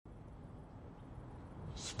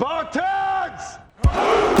Spartans!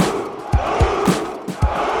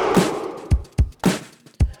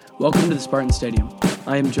 Welcome to the Spartan Stadium.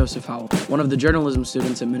 I am Joseph Howell, one of the journalism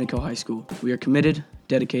students at Minico High School. We are committed,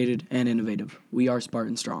 dedicated, and innovative. We are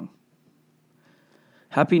Spartan Strong.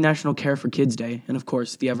 Happy National Care for Kids Day, and of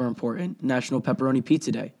course, the ever-important National Pepperoni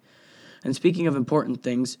Pizza Day. And speaking of important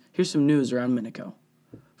things, here's some news around Minico.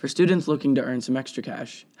 For students looking to earn some extra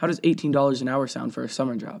cash, how does $18 an hour sound for a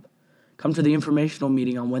summer job? Come to the informational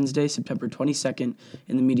meeting on Wednesday, September 22nd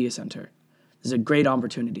in the Media Center. This is a great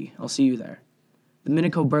opportunity. I'll see you there. The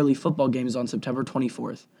Minico Burley football game is on September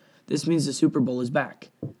 24th. This means the Super Bowl is back.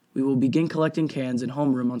 We will begin collecting cans in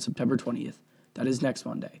homeroom on September 20th. That is next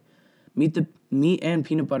Monday. Meat and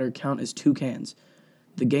peanut butter count as 2 cans.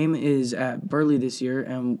 The game is at Burley this year,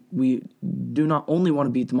 and we do not only want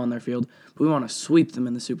to beat them on their field, but we want to sweep them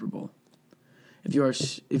in the Super Bowl. If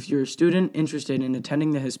you're a student interested in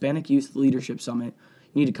attending the Hispanic Youth Leadership Summit,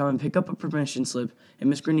 you need to come and pick up a permission slip in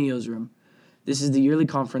Ms. Granillo's room. This is the yearly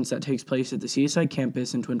conference that takes place at the CSI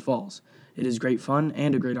campus in Twin Falls. It is great fun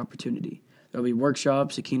and a great opportunity. There will be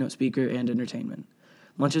workshops, a keynote speaker, and entertainment.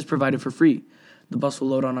 Lunch is provided for free. The bus will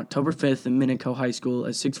load on October 5th in Minico High School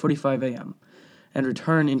at 6:45 a.m. and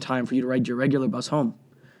return in time for you to ride your regular bus home.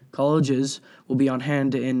 Colleges will be on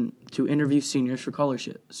hand to interview seniors for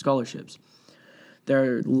scholarships. There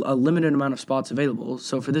are a limited amount of spots available,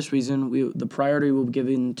 so for this reason, the priority will be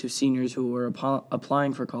given to seniors who are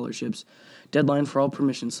applying for scholarships. Deadline for all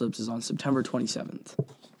permission slips is on September 27th.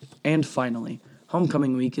 And finally,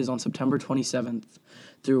 homecoming week is on September 27th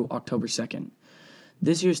through October 2nd.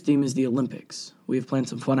 This year's theme is the Olympics. We have planned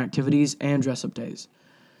some fun activities and dress-up days.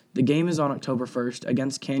 The game is on October 1st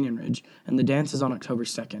against Canyon Ridge, and the dance is on October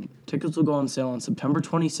 2nd. Tickets will go on sale on September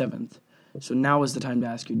 27th, so now is the time to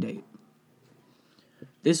ask your date.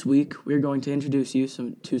 This week, we're going to introduce you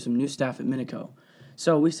to some new staff at Minico,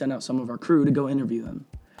 so we sent out some of our crew to go interview them.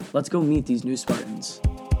 Let's go meet these new Spartans.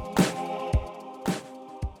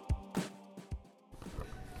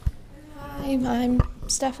 Hi, I'm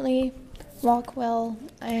Stephanie Rockwell,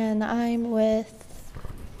 and I'm with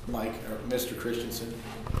Mike, or Mr. Christensen.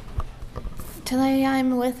 Today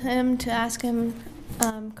I'm with him to ask him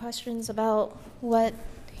questions about what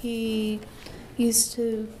he used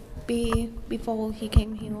to be before he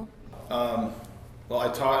came here. Well, I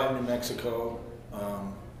taught in New Mexico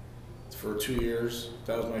for 2 years.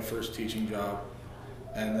 That was my first teaching job.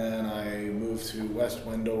 And then I moved to West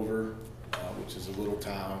Wendover, which is a little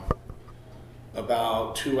town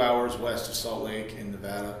about 2 hours west of Salt Lake in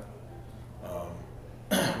Nevada,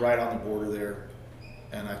 right on the border there.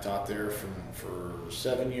 And I taught there for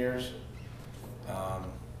 7 years,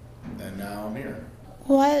 and now I'm here.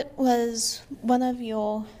 What was one of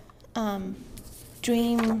your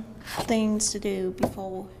dream things to do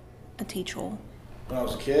before a teacher? When I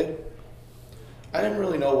was a kid, I didn't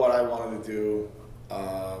really know what I wanted to do.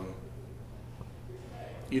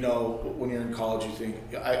 When you're in college, you think,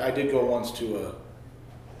 I did go once to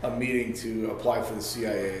a meeting to apply for the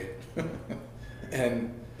CIA.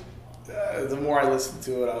 And the more I listened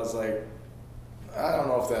to it, I was like, I don't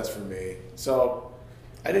know if that's for me. So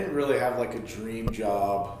I didn't really have like a dream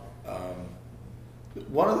job.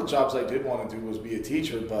 One of the jobs I did want to do was be a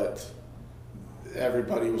teacher, but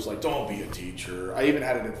everybody was like, don't be a teacher. I even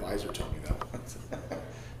had an advisor tell me that once.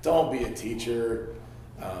 Don't be a teacher.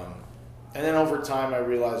 And then over time I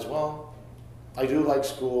realized, well, I do like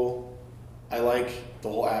school. I like the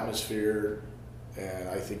whole atmosphere, and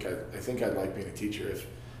I think I'd like being a teacher.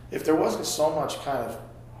 If there wasn't so much kind of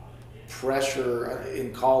pressure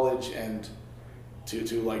in college and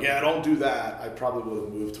to like, yeah, don't do that, I probably would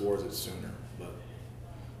have moved towards it sooner. But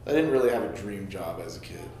I didn't really have a dream job as a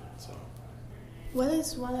kid. So. What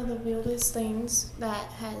is one of the weirdest things that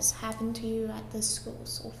has happened to you at this school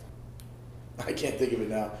so far? I can't think of it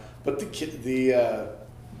now, but the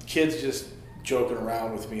kids just joking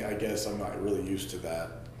around with me, I guess I'm not really used to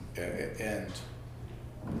that, and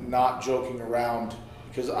not joking around,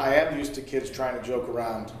 because I am used to kids trying to joke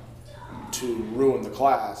around to ruin the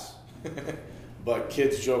class, but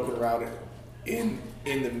kids joking around in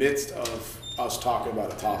the midst of us talking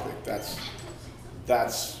about a topic,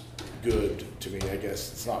 that's good to me, I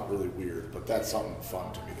guess. It's not really weird, but that's something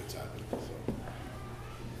fun to me that's happened. So.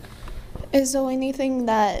 Is there anything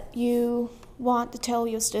that you want to tell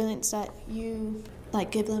your students that you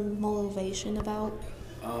give them motivation about?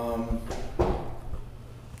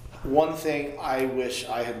 One thing I wish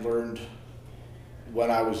I had learned when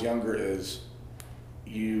I was younger is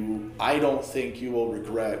I don't think you will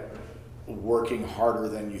regret working harder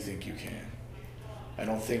than you think you can. I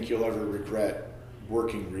don't think you'll ever regret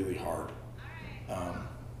working really hard.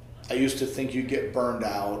 I used to think you'd get burned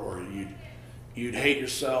out, or you'd hate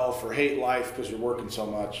yourself or hate life because you're working so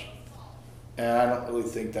much. And I don't really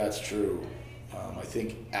think that's true. I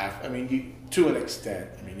think, to an extent,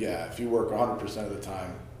 if you work 100% of the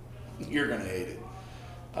time, you're going to hate it.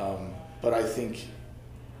 But I think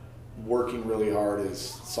working really hard is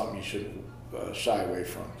something you shouldn't shy away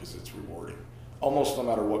from, because it's rewarding, almost no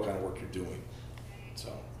matter what kind of work you're doing.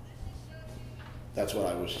 So that's what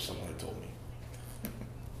I wish someone had told me.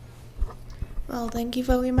 Well, thank you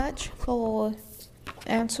very much for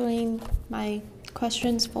answering my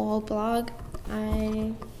questions for our blog.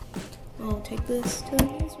 I will take this to the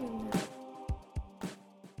newsroom now.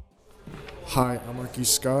 Hi, I'm Marquis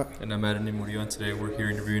Scott. And I'm Adonai Murillo, and today we're here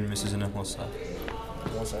interviewing Mrs. Hinojosa.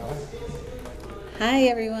 Hi,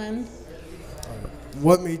 everyone.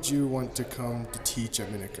 What made you want to come to teach at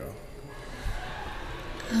Minico?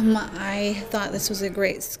 I thought this was a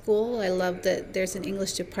great school. I love that there's an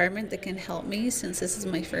English department that can help me, since this is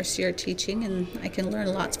my first year teaching and I can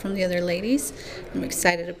learn lots from the other ladies. I'm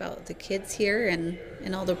excited about the kids here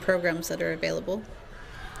and all the programs that are available.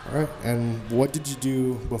 All right, and what did you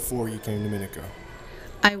do before you came to Minico?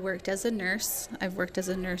 I worked as a nurse. I've worked as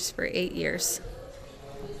a nurse for 8 years.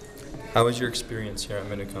 How was your experience here at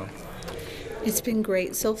Minico? It's been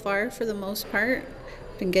great so far for the most part.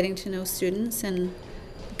 Been getting to know students and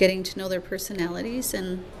getting to know their personalities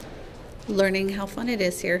and learning how fun it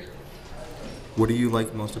is here. What do you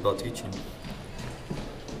like most about teaching?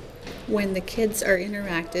 When the kids are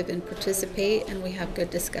interactive and participate and we have good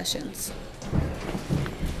discussions.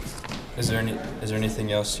 Is there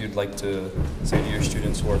anything else you'd like to say to your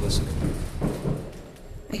students who are listening?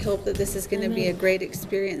 I hope that this is going to be a great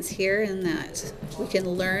experience here and that we can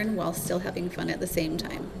learn while still having fun at the same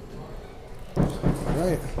time. All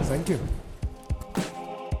right, thank you.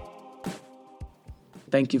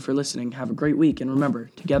 Thank you for listening. Have a great week, and remember,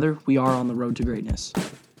 together we are on the road to greatness.